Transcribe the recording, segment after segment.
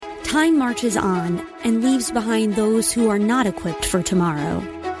Time marches on and leaves behind those who are not equipped for tomorrow.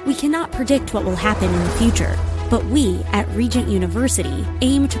 We cannot predict what will happen in the future, but we at Regent University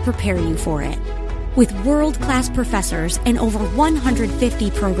aim to prepare you for it. With world-class professors and over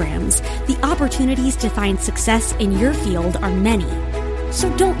 150 programs, the opportunities to find success in your field are many. So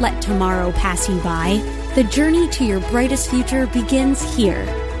don't let tomorrow pass you by. The journey to your brightest future begins here.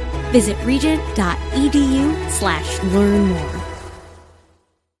 Visit regent.edu/learn more.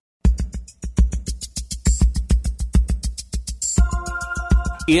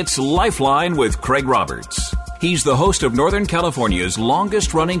 It's Lifeline with Craig Roberts. He's the host of Northern California's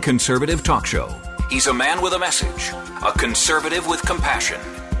longest-running conservative talk show. He's a man with a message, a conservative with compassion.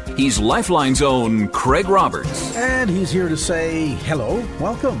 He's Lifeline's own Craig Roberts. And he's here to say hello,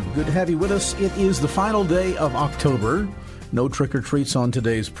 welcome, good to have you with us. It is the final day of October. No trick-or-treats on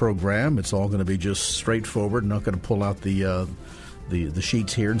today's program. It's all going to be just straightforward. Not going to pull out the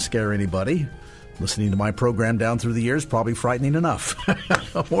sheets here and scare anybody. Listening to my program down through the years, probably frightening enough.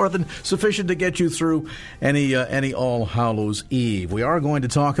 More than sufficient to get you through any All Hallows Eve. We are going to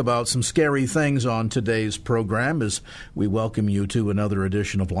talk about some scary things on today's program as we welcome you to another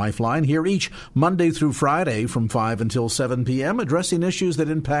edition of Lifeline, here each Monday through Friday from 5 until 7 p.m., addressing issues that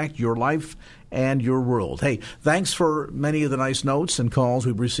impact your life and your world. Hey, thanks for many of the nice notes and calls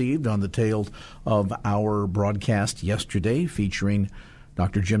we've received on the tail of our broadcast yesterday featuring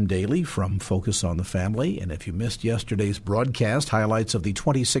Dr. Jim Daly from Focus on the Family. And if you missed yesterday's broadcast, highlights of the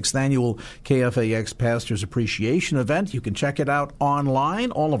 26th annual KFAX Pastors Appreciation Event, you can check it out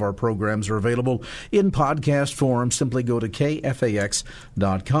online. All of our programs are available in podcast form. Simply go to kfax.com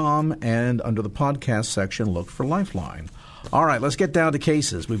and under the podcast section, look for Lifeline. All right, let's get down to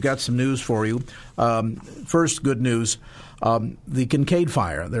cases. We've got some news for you. First, good news. The Kincaid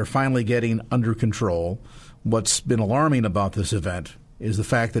fire, they're finally getting under control. What's been alarming about this event is the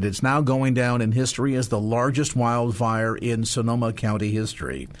fact that it's now going down in history as the largest wildfire in Sonoma County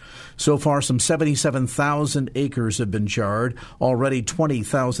history. So far, some 77,000 acres have been charred, already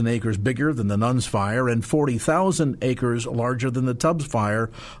 20,000 acres bigger than the Nuns fire and 40,000 acres larger than the Tubbs fire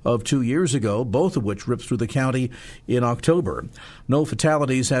of 2 years ago, both of which ripped through the county in October. No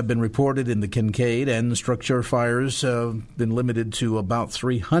fatalities have been reported in the Kincaid, and structure fires have been limited to about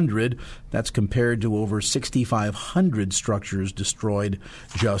 300. That's compared to over 6,500 structures destroyed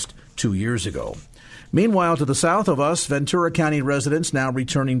just 2 years ago. Meanwhile, to the south of us, Ventura County residents now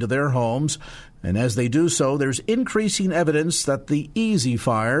returning to their homes. And as they do so, there's increasing evidence that the Easy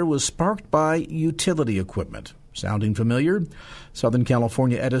fire was sparked by utility equipment. Sounding familiar? Southern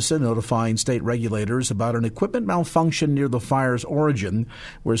California Edison notifying state regulators about an equipment malfunction near the fire's origin,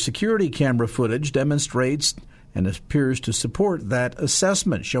 where security camera footage demonstrates and appears to support that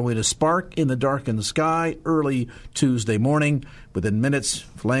assessment, showing a spark in the darkened sky early Tuesday morning. Within minutes,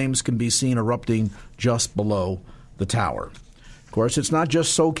 flames can be seen erupting just below the tower. Of course, it's not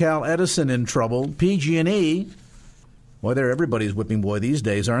just SoCal Edison in trouble. PG&E, boy, they're everybody's whipping boy these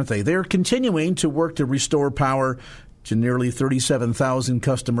days, aren't they? They're continuing to work to restore power to nearly 37,000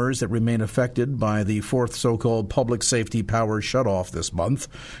 customers that remain affected by the fourth so-called public safety power shutoff this month.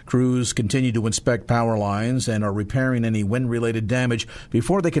 Crews continue to inspect power lines and are repairing any wind-related damage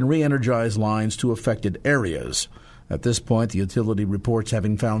before they can re-energize lines to affected areas. At this point, the utility reports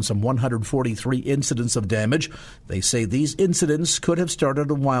having found some 143 incidents of damage. They say these incidents could have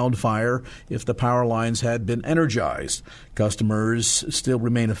started a wildfire if the power lines had been energized. Customers still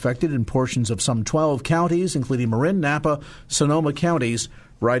remain affected in portions of some 12 counties, including Marin, Napa, Sonoma counties,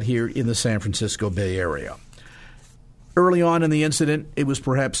 right here in the San Francisco Bay Area. Early on in the incident, it was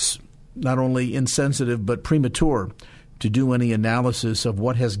perhaps not only insensitive but premature to do any analysis of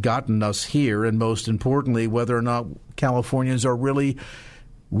what has gotten us here, and most importantly, whether or not Californians are really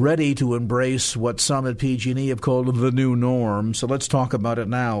ready to embrace what some at PG&E have called the new norm. So let's talk about it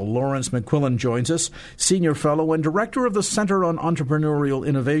now. Lawrence McQuillan joins us, Senior Fellow and Director of the Center on Entrepreneurial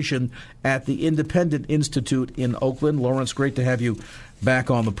Innovation at the Independent Institute in Oakland. Lawrence, great to have you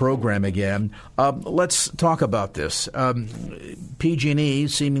back on the program again. Let's talk about this. PG&E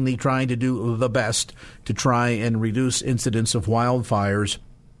seemingly trying to do the best to try and reduce incidents of wildfires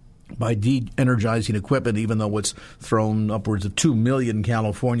by de-energizing equipment, even though it's thrown upwards of 2 million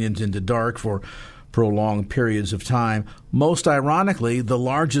Californians into dark for prolonged periods of time. Most ironically, the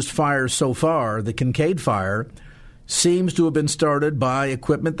largest fire so far, the Kincaid fire, seems to have been started by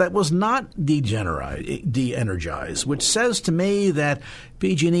equipment that was not de-energized, which says to me that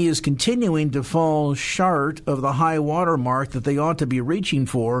PG&E is continuing to fall short of the high water mark that they ought to be reaching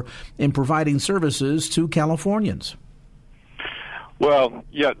for in providing services to Californians. Well,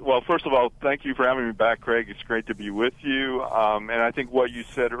 yeah. Well, first of all, thank you for having me back, Craig. It's great to be with you. And I think what you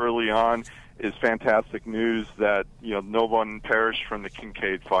said early on is fantastic news that, no one perished from the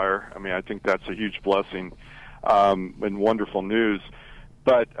Kincade Fire. I mean, I think that's a huge blessing and wonderful news.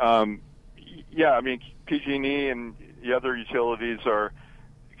 But, yeah, I mean, PG&E and the other utilities are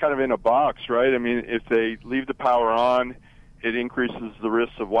kind of in a box, right? I mean, if they leave the power on, it increases the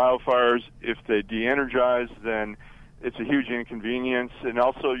risks of wildfires. If they de-energize, then it's a huge inconvenience, and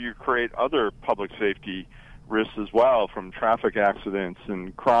also you create other public safety risks as well from traffic accidents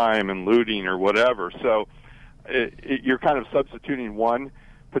and crime and looting or whatever. So you're kind of substituting one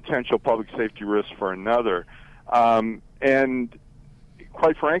potential public safety risk for another. And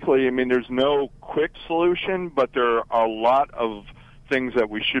quite frankly, I mean, there's no quick solution, but there are a lot of things that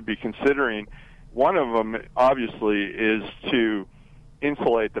we should be considering. One of them, obviously, is to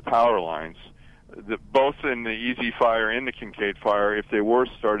insulate the power lines. Both in the Easy Fire and the Kincade Fire, if they were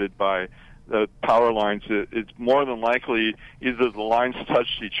started by the power lines, it's more than likely either the lines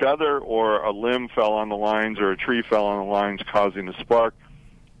touched each other or a limb fell on the lines or a tree fell on the lines causing a spark.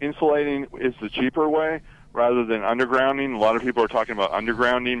 Insulating is the cheaper way rather than undergrounding. A lot of people are talking about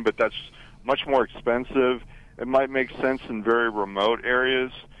undergrounding, but that's much more expensive. It might make sense in very remote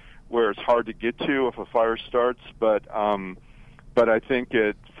areas where it's hard to get to if a fire starts, but I think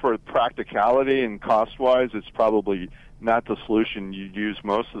for practicality and cost-wise, it's probably not the solution you'd use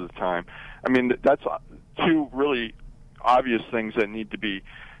most of the time. I mean, that's two really obvious things that need to be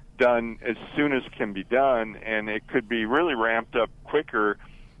done as soon as can be done, and it could be really ramped up quicker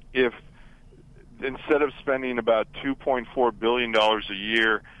if instead of spending about $2.4 billion a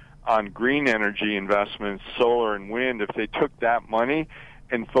year on green energy investments, solar and wind, if they took that money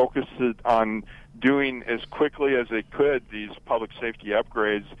and focused it on doing as quickly as they could these public safety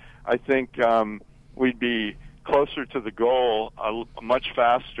upgrades, I think we'd be closer to the goal much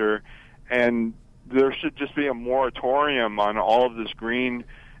faster. And there should just be a moratorium on all of this green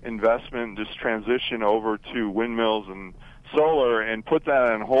investment, this transition over to windmills and solar, and put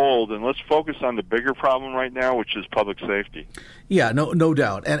that on hold, and let's focus on the bigger problem right now, which is public safety. Yeah, no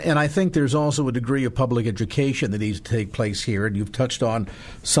doubt. And I think there's also a degree of public education that needs to take place here, and you've touched on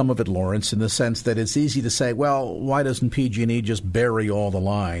some of it, Lawrence, in the sense that it's easy to say, well, why doesn't PG&E just bury all the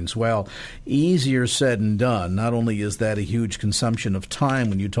lines? Well, easier said than done. Not only is that a huge consumption of time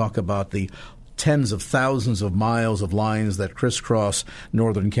when you talk about the tens of thousands of miles of lines that crisscross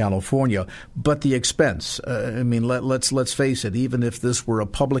Northern California, but the expense. I mean, let's face it. Even if this were a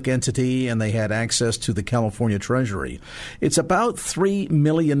public entity and they had access to the California Treasury, it's about $3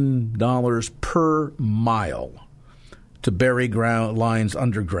 million per mile to bury ground lines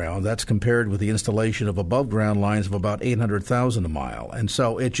underground. That's compared with the installation of above ground lines of about $800,000 a mile. And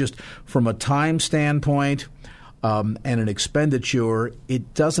so it just, from a time standpoint, and an expenditure,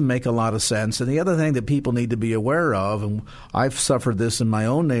 it doesn't make a lot of sense. And the other thing that people need to be aware of, and I've suffered this in my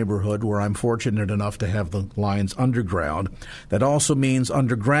own neighborhood where I'm fortunate enough to have the lines underground, that also means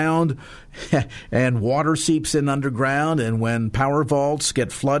underground and water seeps in underground, and when power vaults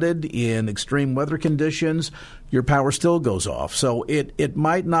get flooded in extreme weather conditions, your power still goes off. So it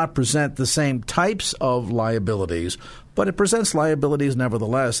might not present the same types of liabilities, but it presents liabilities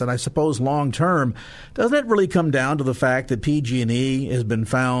nevertheless. And I suppose long term, doesn't it really come down to the fact that PG&E has been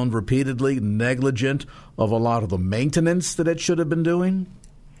found repeatedly negligent of a lot of the maintenance that it should have been doing?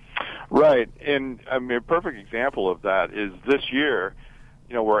 Right. And I mean, a perfect example of that is this year.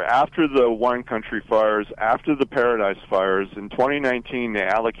 We're after the Wine Country fires, after the Paradise fires. In 2019, they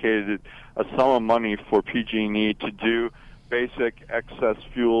allocated a sum of money for PG&E to do basic excess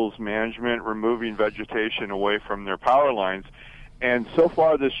fuels management, removing vegetation away from their power lines. And so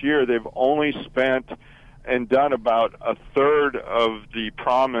far this year, they've only spent and done about a third of the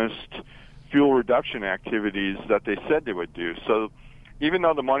promised fuel reduction activities that they said they would do. So even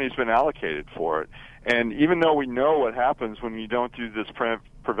though the money's been allocated for it, and even though we know what happens when you don't do this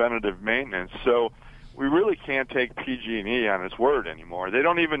preventative maintenance, so we really can't take PG&E on its word anymore. They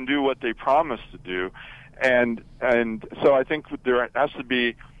don't even do what they promised to do. And so I think there has to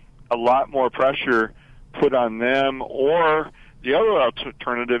be a lot more pressure put on them, or the other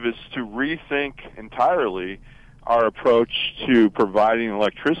alternative is to rethink entirely our approach to providing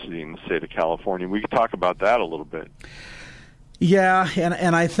electricity in the state of California. We could talk about that a little bit. Yeah,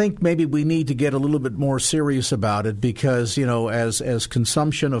 and I think maybe we need to get a little bit more serious about it because, as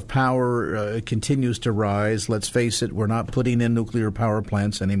consumption of power continues to rise, let's face it, we're not putting in nuclear power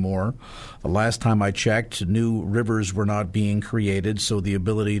plants anymore. The last time I checked, new rivers were not being created, so the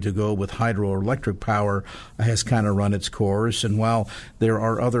ability to go with hydroelectric power has kind of run its course. And while there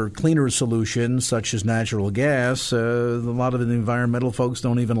are other cleaner solutions, such as natural gas, a lot of the environmental folks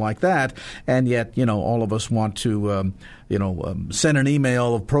don't even like that. And yet, all of us want to send an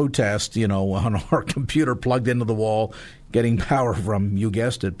email of protest, on our computer plugged into the wall, getting power from, you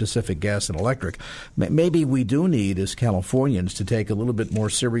guessed it, Pacific Gas and Electric. Maybe we do need, as Californians, to take a little bit more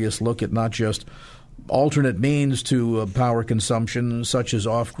serious look at not just alternate means to power consumption, such as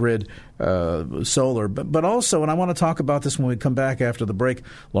off-grid solar, but also, and I want to talk about this when we come back after the break,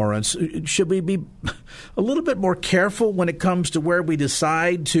 Lawrence, should we be a little bit more careful when it comes to where we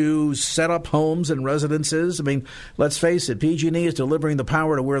decide to set up homes and residences? I mean, let's face it, PG&E is delivering the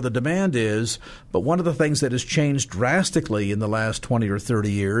power to where the demand is, but one of the things that has changed drastically in the last 20 or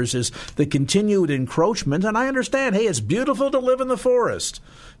 30 years is the continued encroachment, and I understand, hey, it's beautiful to live in the forest.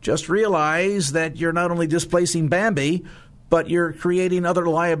 Just realize that you're not only displacing Bambi, but you're creating other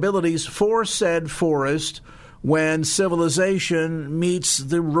liabilities for said forest when civilization meets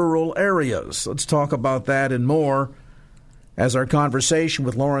the rural areas. Let's talk about that and more as our conversation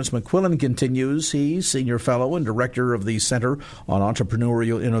with Lawrence McQuillan continues. He's Senior Fellow and Director of the Center on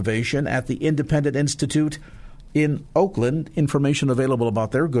Entrepreneurial Innovation at the Independent Institute in Oakland. Information available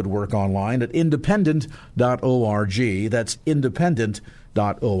about their good work online at independent.org. That's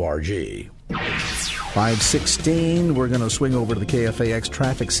independent.org. 5:16, we're going to swing over to the KFAX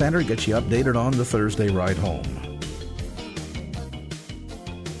Traffic Center, get you updated on the Thursday ride home.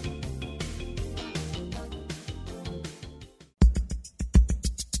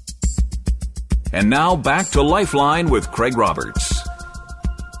 And now back to Lifeline with Craig Roberts.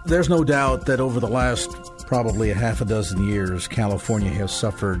 There's no doubt that over the last probably a half a dozen years, California has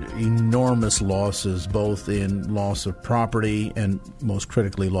suffered enormous losses, both in loss of property and, most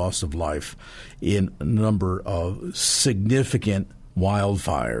critically, loss of life in a number of significant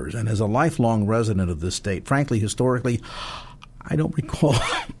wildfires. And as a lifelong resident of this state, frankly, historically, I don't recall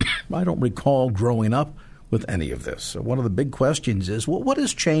growing up with any of this. So one of the big questions is, well, what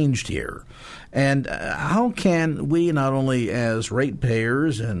has changed here? And how can we, not only as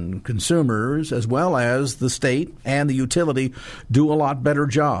ratepayers and consumers, as well as the state and the utility, do a lot better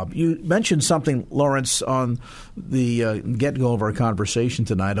job? You mentioned something, Lawrence, on the get-go of our conversation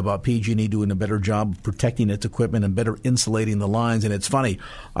tonight about PG&E doing a better job of protecting its equipment and better insulating the lines. And it's funny,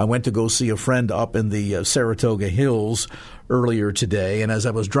 I went to go see a friend up in the Saratoga Hills earlier today, and as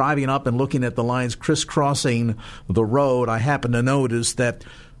I was driving up and looking at the lines crisscrossing the road, I happened to notice that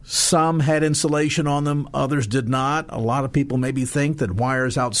some had insulation on them, others did not. A lot of people maybe think that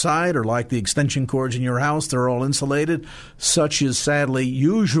wires outside are like the extension cords in your house, they're all insulated. Such is sadly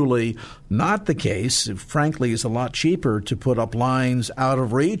usually not the case. Frankly, it's a lot cheaper to put up lines out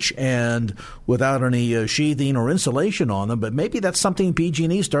of reach and without any sheathing or insulation on them, but maybe that's something PG&E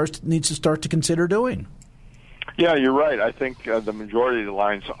needs to start to consider doing. Yeah, you're right. I think the majority of the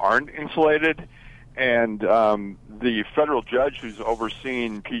lines aren't insulated, and the federal judge who's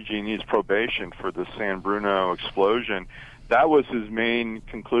overseeing PG&E's probation for the San Bruno explosion, that was his main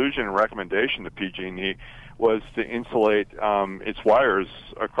conclusion and recommendation to PG&E, was to insulate its wires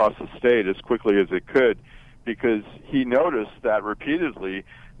across the state as quickly as it could, because he noticed that repeatedly,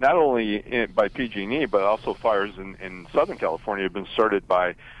 not only by PG&E, but also fires in Southern California have been started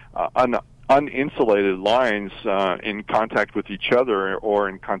by uninsulated lines in contact with each other or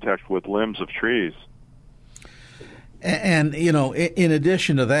in contact with limbs of trees. And, in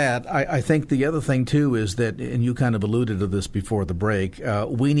addition to that, I think the other thing, too, is that, and you kind of alluded to this before the break,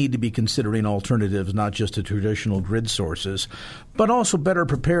 we need to be considering alternatives, not just to traditional grid sources, but also better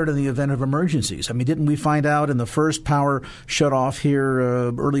prepared in the event of emergencies. I mean, didn't we find out in the first power shutoff here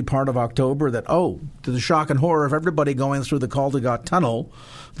early part of October that, to the shock and horror of everybody going through the Caldecott Tunnel,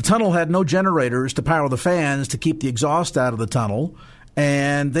 the tunnel had no generators to power the fans to keep the exhaust out of the tunnel.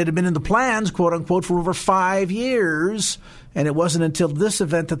 And they'd have been in the plans, quote unquote, for over 5 years. And it wasn't until this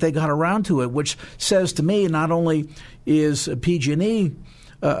event that they got around to it, which says to me not only is PG&E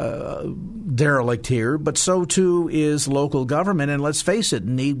derelict here, but so too is local government. And let's face it,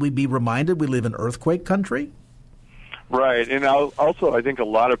 need we be reminded we live in earthquake country? Right. And also I think a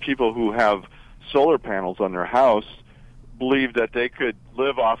lot of people who have solar panels on their house believe that they could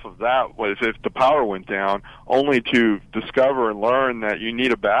live off of that if the power went down, only to discover and learn that you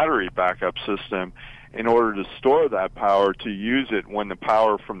need a battery backup system in order to store that power to use it when the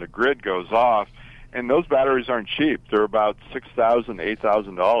power from the grid goes off. And those batteries aren't cheap. They're about $6,000,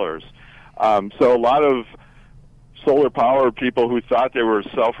 $8,000. So a lot of solar power people who thought they were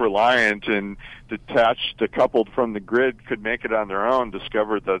self-reliant and detached, decoupled from the grid, could make it on their own,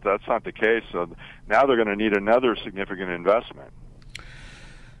 discovered that that's not the case. So now they're going to need another significant investment.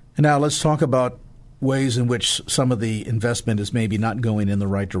 And now let's talk about ways in which some of the investment is maybe not going in the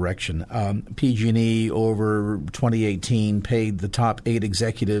right direction. PG&E over 2018 paid the top 8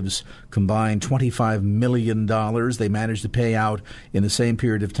 executives combined $25 million. They managed to pay out in the same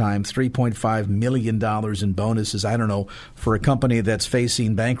period of time $3.5 million in bonuses. I don't know, for a company that's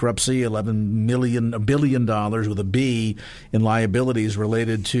facing bankruptcy, $11 billion with a B in liabilities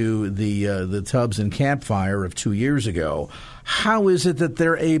related to the Tubbs and Camp Fire of 2 years ago. How is it that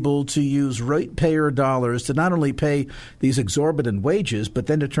they're able to use ratepayer dollars to not only pay these exorbitant wages, but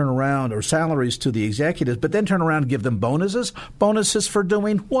then to turn around, or salaries to the executives, but then turn around and give them bonuses? Bonuses for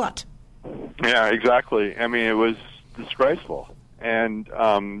doing what? Yeah, exactly. I mean, it was disgraceful. And,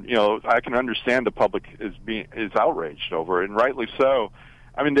 I can understand the public is outraged over it, and rightly so.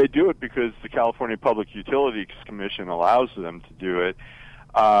 I mean, they do it because the California Public Utilities Commission allows them to do it.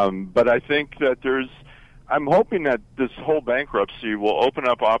 But I think that I'm hoping that this whole bankruptcy will open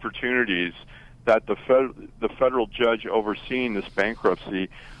up opportunities that the federal judge overseeing this bankruptcy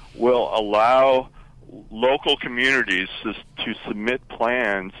will allow local communities to submit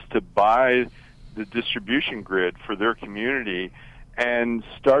plans to buy the distribution grid for their community and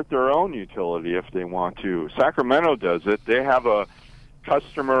start their own utility if they want to. Sacramento does it. They have a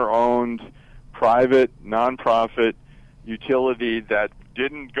customer-owned, private, nonprofit utility that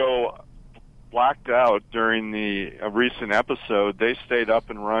didn't go blacked out during the recent episode. They stayed up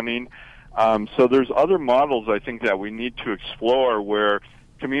and running. So there's other models, I think, that we need to explore where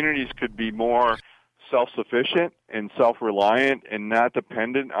communities could be more self-sufficient and self-reliant and not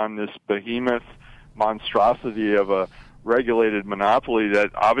dependent on this behemoth monstrosity of a regulated monopoly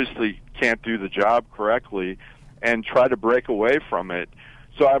that obviously can't do the job correctly, and try to break away from it.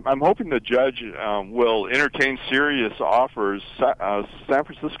 So I'm hoping the judge will entertain serious offers. San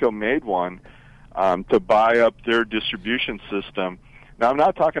Francisco made one to buy up their distribution system. Now, I'm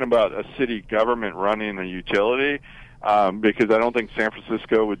not talking about a city government running a utility because I don't think San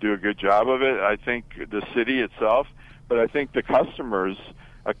Francisco would do a good job of it. I think the city itself, but I think the customers,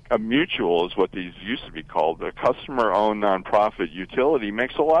 a mutual is what these used to be called, a customer-owned nonprofit utility,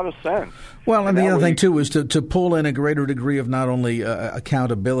 makes a lot of sense. Well, and the other thing, too, is to pull in a greater degree of not only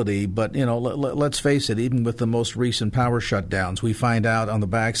accountability, but, let's face it, even with the most recent power shutdowns, we find out on the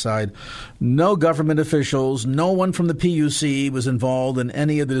backside no government officials, no one from the PUC was involved in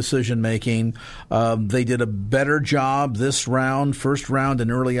any of the decision-making. They did a better job this round, first round in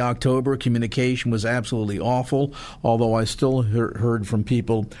early October. Communication was absolutely awful, although I still heard from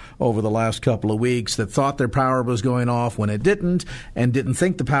people over the last couple of weeks that thought their power was going off when it didn't, and didn't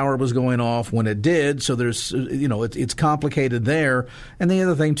think the power was going off when it did. So there's, it's complicated there. And the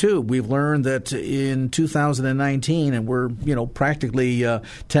other thing, too, we've learned that in 2019, and we're, practically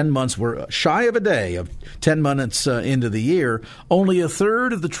 10 months, we're shy of a day of 10 months into the year, only a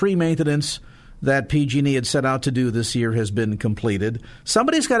third of the tree maintenance that PG&E had set out to do this year has been completed.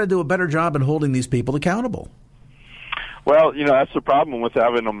 Somebody's got to do a better job in holding these people accountable. Well, that's the problem with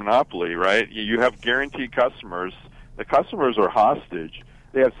having a monopoly, right? You have guaranteed customers. The customers are hostage.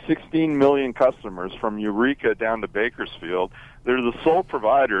 They have 16 million customers from Eureka down to Bakersfield. They're the sole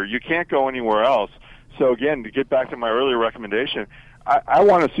provider. You can't go anywhere else. So, again, to get back to my earlier recommendation, I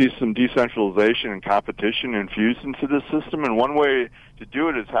want to see some decentralization and competition infused into this system, and one way to do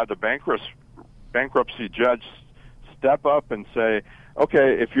it is have the bankruptcy judge step up and say,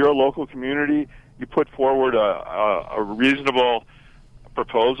 okay, if you're a local community, you put forward a reasonable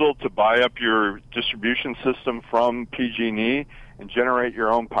proposal to buy up your distribution system from PG&E and generate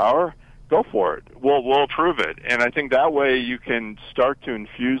your own power, go for it. We'll approve it. And I think that way you can start to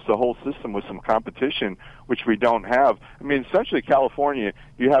infuse the whole system with some competition, which we don't have. I mean, essentially, California,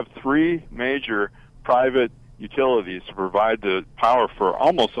 you have 3 major private utilities to provide the power for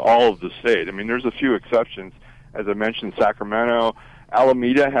almost all of the state. I mean, there's a few exceptions. As I mentioned, Sacramento,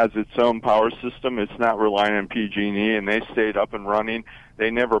 Alameda has its own power system. It's not relying on PG&E, and they stayed up and running.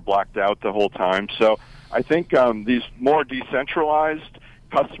 They never blacked out the whole time. So I think these more decentralized,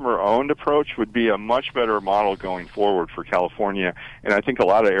 customer-owned approach would be a much better model going forward for California, and I think a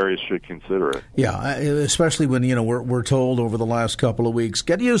lot of areas should consider it. Yeah, especially when we're told over the last couple of weeks,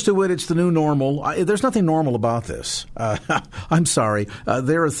 get used to it. It's the new normal. There's nothing normal about this. I'm sorry.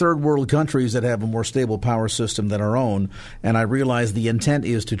 There are third world countries that have a more stable power system than our own, and I realize the intent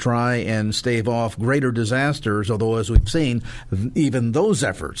is to try and stave off greater disasters. Although, as we've seen, even those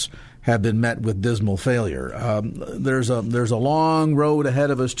efforts have been met with dismal failure. There's a long road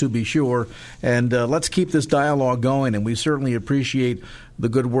ahead of us, to be sure, and let's keep this dialogue going. And we certainly appreciate the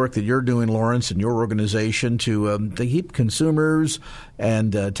good work that you're doing, Lawrence, and your organization to keep consumers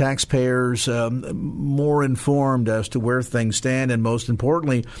and taxpayers more informed as to where things stand, and most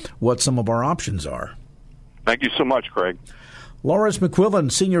importantly, what some of our options are. Thank you so much, Craig. Lawrence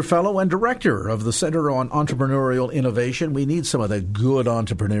McQuillan, Senior Fellow and Director of the Center on Entrepreneurial Innovation. We need some of the good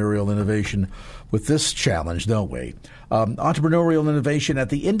entrepreneurial innovation with this challenge, don't we? Entrepreneurial innovation at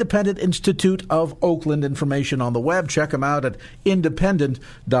the Independent Institute of Oakland. Information on the web. Check them out at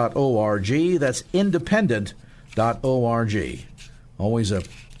independent.org. That's independent.org. Always a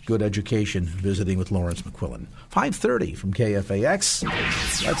good education visiting with Lawrence McQuillan. 5:30 from KFAX.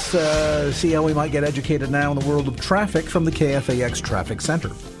 Let's see how we might get educated now in the world of traffic from the KFAX Traffic Center.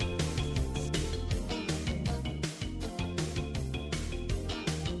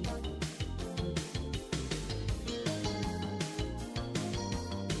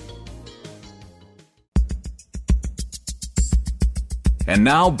 And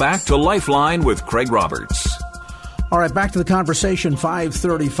now back to Lifeline with Craig Roberts. All right, back to the conversation,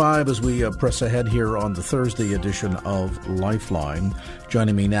 5:35 as we press ahead here on the Thursday edition of Lifeline.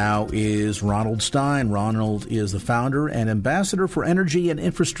 Joining me now is Ronald Stein. Ronald is the founder and ambassador for energy and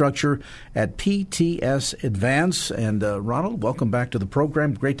infrastructure at PTS Advance. And Ronald, welcome back to the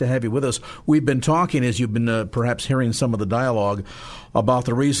program. Great to have you with us. We've been talking, as you've been perhaps hearing some of the dialogue, about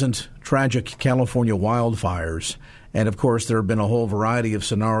the recent tragic California wildfires. And, of course, there have been a whole variety of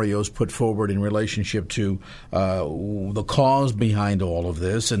scenarios put forward in relationship to the cause behind all of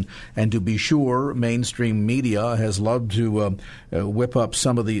this. And to be sure, mainstream media has loved to whip up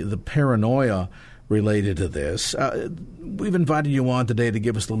some of the paranoia related to this. We've invited you on today to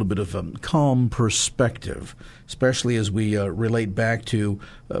give us a little bit of calm perspective, especially as we relate back to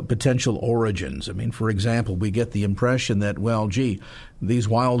potential origins. I mean, for example, we get the impression that, well, gee, these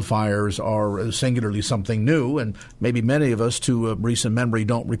wildfires are singularly something new, and maybe many of us to recent memory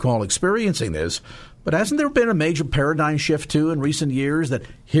don't recall experiencing this. But hasn't there been a major paradigm shift, too, in recent years that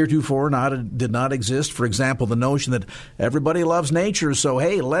heretofore did not exist? For example, the notion that everybody loves nature, so,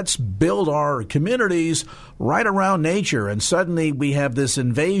 hey, let's build our communities right around nature. And suddenly we have this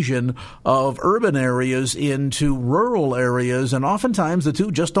invasion of urban areas into rural areas, and oftentimes the two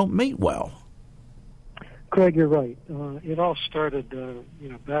just don't mate well. Craig, you're right. It all started,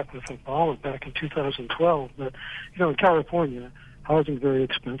 back with Obama back in 2012. But, in California, housing is very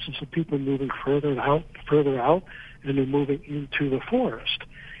expensive, so people are moving further out, and they're moving into the forest.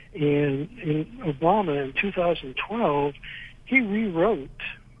 And in Obama in 2012, he rewrote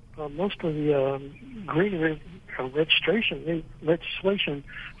most of the green legislation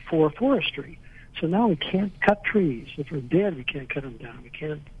for forestry. So now we can't cut trees. If they're dead, we can't cut them down. We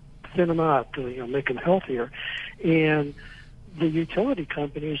can't thin them out to make them healthier. And the utility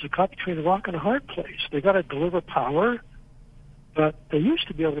companies are caught between a rock and a hard place. They got to deliver power, but they used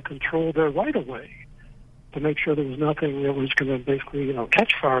to be able to control their right-of-way to make sure there was nothing that was going to basically,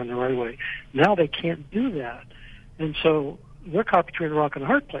 catch fire in the right-of-way. Now they can't do that. And so they're caught between a rock and a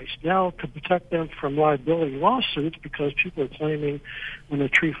hard place. Now, to protect them from liability lawsuits, because people are claiming when a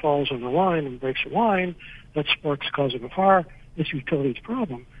tree falls on the line and breaks a line, that sparks the cause of a fire, it's utility's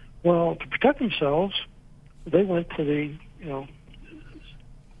problem. Well, to protect themselves, they went to the,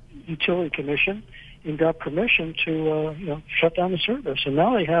 utility commission and got permission to, shut down the service. And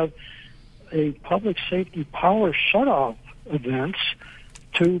now they have a public safety power shutoff events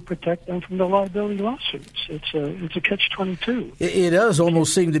to protect them from the liability lawsuits. It's a catch-22. It does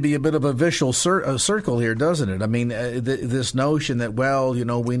almost seem to be a bit of a vicious circle here, doesn't it? I mean, this notion that,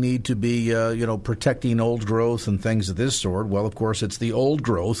 we need to be, protecting old growth and things of this sort. Well, of course, it's the old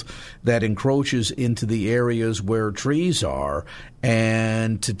growth that encroaches into the areas where trees are.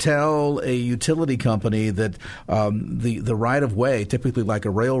 And to tell a utility company that the right-of-way, typically like a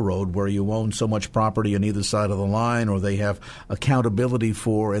railroad where you own so much property on either side of the line, or they have accountability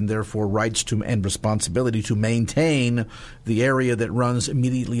for and therefore rights to and responsibility to maintain the area that runs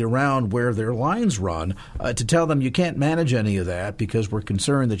immediately around where their lines run, to tell them you can't manage any of that because we're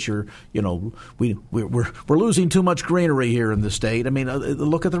concerned that we're losing too much greenery here in the state. I mean,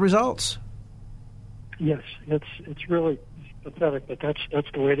 look at the results. Yes, it's really pathetic, but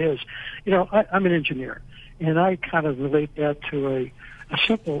that's the way it is. I'm an engineer, and I kind of relate that to a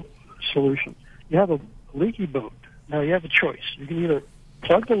simple solution. You have a leaky boat. Now you have a choice. You can either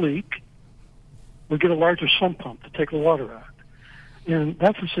plug the leak or get a larger sump pump to take the water out. And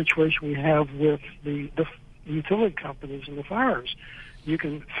that's the situation we have with the utility companies and the fires. You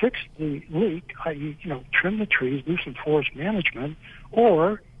can fix the leak, i.e., trim the trees, do some forest management,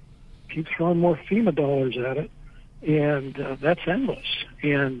 or keep throwing more FEMA dollars at it, and that's endless.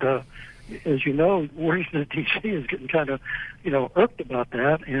 And as you know, Washington, D.C. is getting kind of, irked about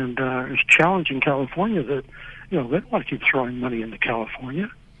that, and is challenging California that, they don't want to keep throwing money into California.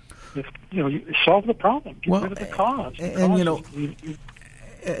 If, you solve the problem, get rid of the cause.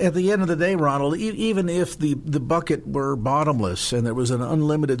 At the end of the day, Ronald, even if the bucket were bottomless and there was an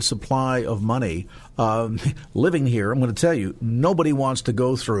unlimited supply of money, living here, I'm going to tell you, nobody wants to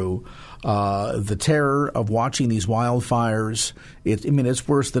go through the terror of watching these wildfires. It's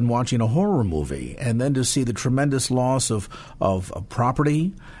worse than watching a horror movie. And then to see the tremendous loss of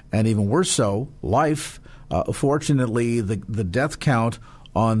property and even worse so, life. Fortunately, the death count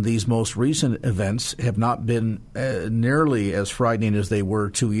on these most recent events have not been nearly as frightening as they were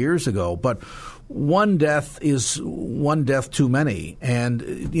 2 years ago. But one death is one death too many. And,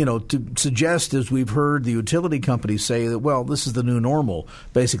 to suggest, as we've heard the utility companies say, that, well, this is the new normal,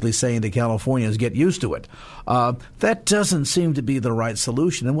 basically saying to Californians, get used to it. That doesn't seem to be the right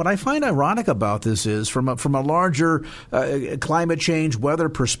solution. And what I find ironic about this is, from a larger climate change weather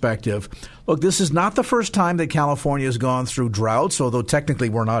perspective, look, this is not the first time that California has gone through droughts, although technically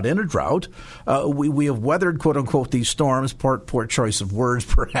we're not in a drought. We have weathered, quote unquote, these storms, poor choice of words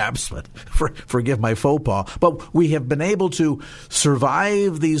perhaps, but forgive my faux pas. But we have been able to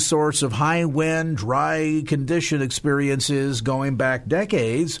survive these sorts of high wind, dry condition experiences going back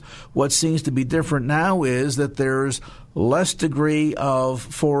decades. What seems to be different now is that there's less degree of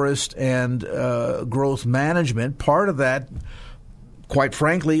forest and growth management. Part of that, quite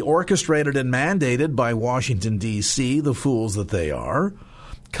frankly, orchestrated and mandated by Washington, D.C., the fools that they are,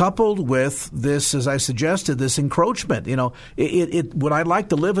 coupled with this, as I suggested, this encroachment. Would I like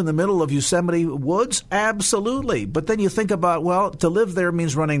to live in the middle of Yosemite Woods? Absolutely. But then you think about, well, to live there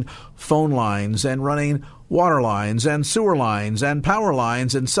means running phone lines and running water lines and sewer lines and power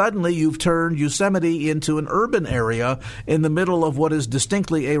lines, and suddenly you've turned Yosemite into an urban area in the middle of what is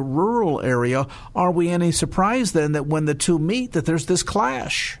distinctly a rural area. Are we any surprised then that when the two meet that there's this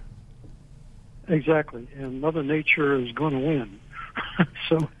clash? Exactly, and Mother Nature is going to win.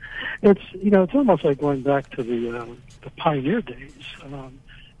 So it's almost like going back to the pioneer days.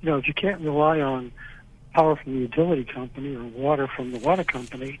 If you can't rely on power from the utility company or water from the water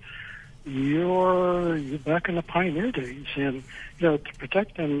company, you're back in the pioneer days. And to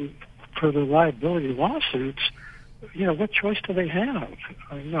protect them for the liability lawsuits, what choice do they have?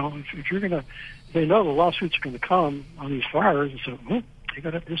 If you're gonna, they know the lawsuits are going to come on these fires, and so they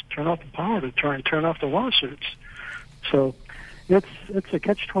got to just turn off the power to try and turn off the lawsuits. So it's a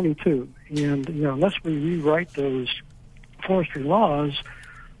catch-22, and unless we rewrite those forestry laws,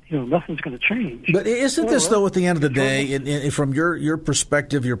 nothing's going to change. But isn't this, though, at the end of the day, from your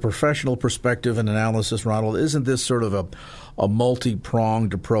perspective, your professional perspective and analysis, Ronald, isn't this sort of a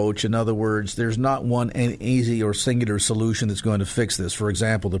multi-pronged approach? In other words, there's not one easy or singular solution that's going to fix this. For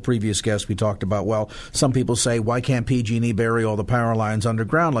example, the previous guest we talked about, well, some people say, why can't PG&E bury all the power lines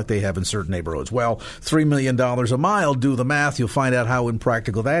underground like they have in certain neighborhoods? Well, $3 million a mile, do the math, you'll find out how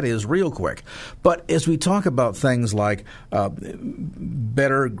impractical that is real quick. But as we talk about things like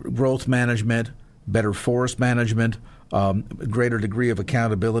better growth management, better forest management, greater degree of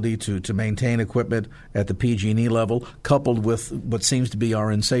accountability to maintain equipment at the PG&E level, coupled with what seems to be our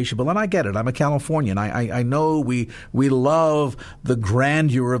insatiable. And I get it. I'm a Californian. I know we love the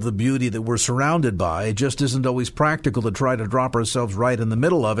grandeur of the beauty that we're surrounded by. It just isn't always practical to try to drop ourselves right in the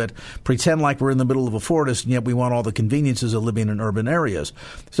middle of it, pretend like we're in the middle of a forest, and yet we want all the conveniences of living in urban areas.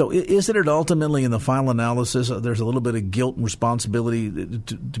 So isn't it ultimately, in the final analysis, there's a little bit of guilt and responsibility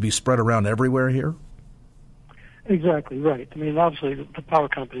to be spread around everywhere here? Exactly right. I mean, obviously, the power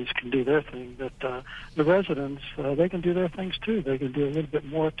companies can do their thing, but the residents, they can do their things too. They can do a little bit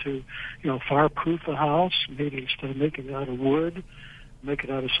more to, fireproof the house. Maybe instead of making it out of wood, make it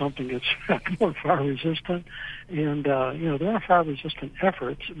out of something that's more fire resistant. And there are fire resistant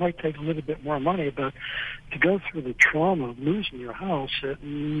efforts. It might take a little bit more money, but to go through the trauma of losing your house, it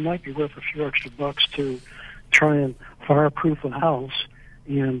might be worth a few extra bucks to try and fireproof the house.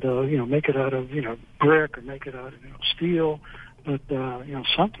 And, make it out of, brick, or make it out of, steel, but,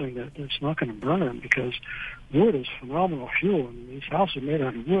 something that's not going to burn, because wood is phenomenal fuel, and these houses are made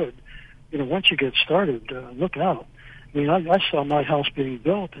out of wood. Once you get started, look out. I mean, I saw my house being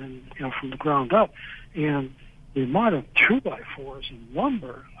built, and, from the ground up, and the amount of 2x4s and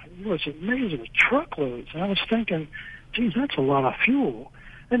lumber, it was amazing, truckloads. And I was thinking, geez, that's a lot of fuel.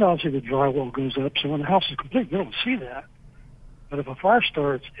 And obviously the drywall goes up, so when the house is complete, you don't see that. But if a fire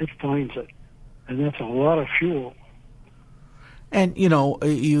starts, it finds it. And that's a lot of fuel. And,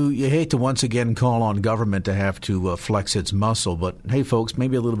 you hate to once again call on government to have to flex its muscle, but hey, folks,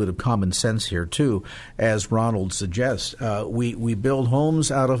 maybe a little bit of common sense here, too. As Ronald suggests, we build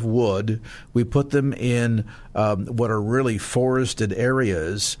homes out of wood. We put them in what are really forested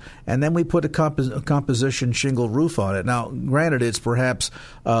areas, and then we put a composition shingle roof on it. Now, granted, it's perhaps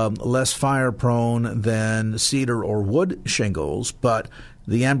less fire-prone than cedar or wood shingles, but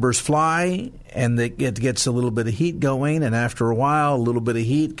the embers fly, and it gets a little bit of heat going, and after a while, a little bit of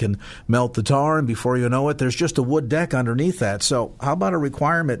heat can melt the tar, and before you know it, there's just a wood deck underneath that. So how about a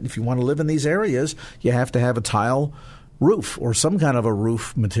requirement? If you want to live in these areas, you have to have a tile roof or some kind of a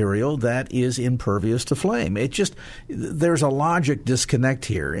roof material that is impervious to flame. There's a logic disconnect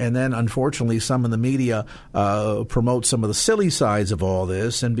here. And then, unfortunately, some in the media promote some of the silly sides of all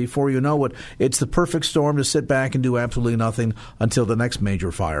this. And before you know it, it's the perfect storm to sit back and do absolutely nothing until the next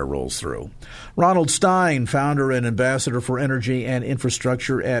major fire rolls through. Ronald Stein, founder and ambassador for energy and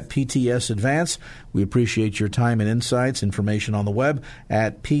infrastructure at PTS Advance. We appreciate your time and insights. Information on the web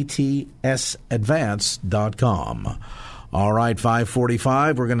at ptsadvance.com. All right,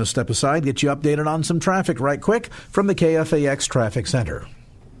 5:45. We're going to step aside, get you updated on some traffic right quick from the KFAX Traffic Center.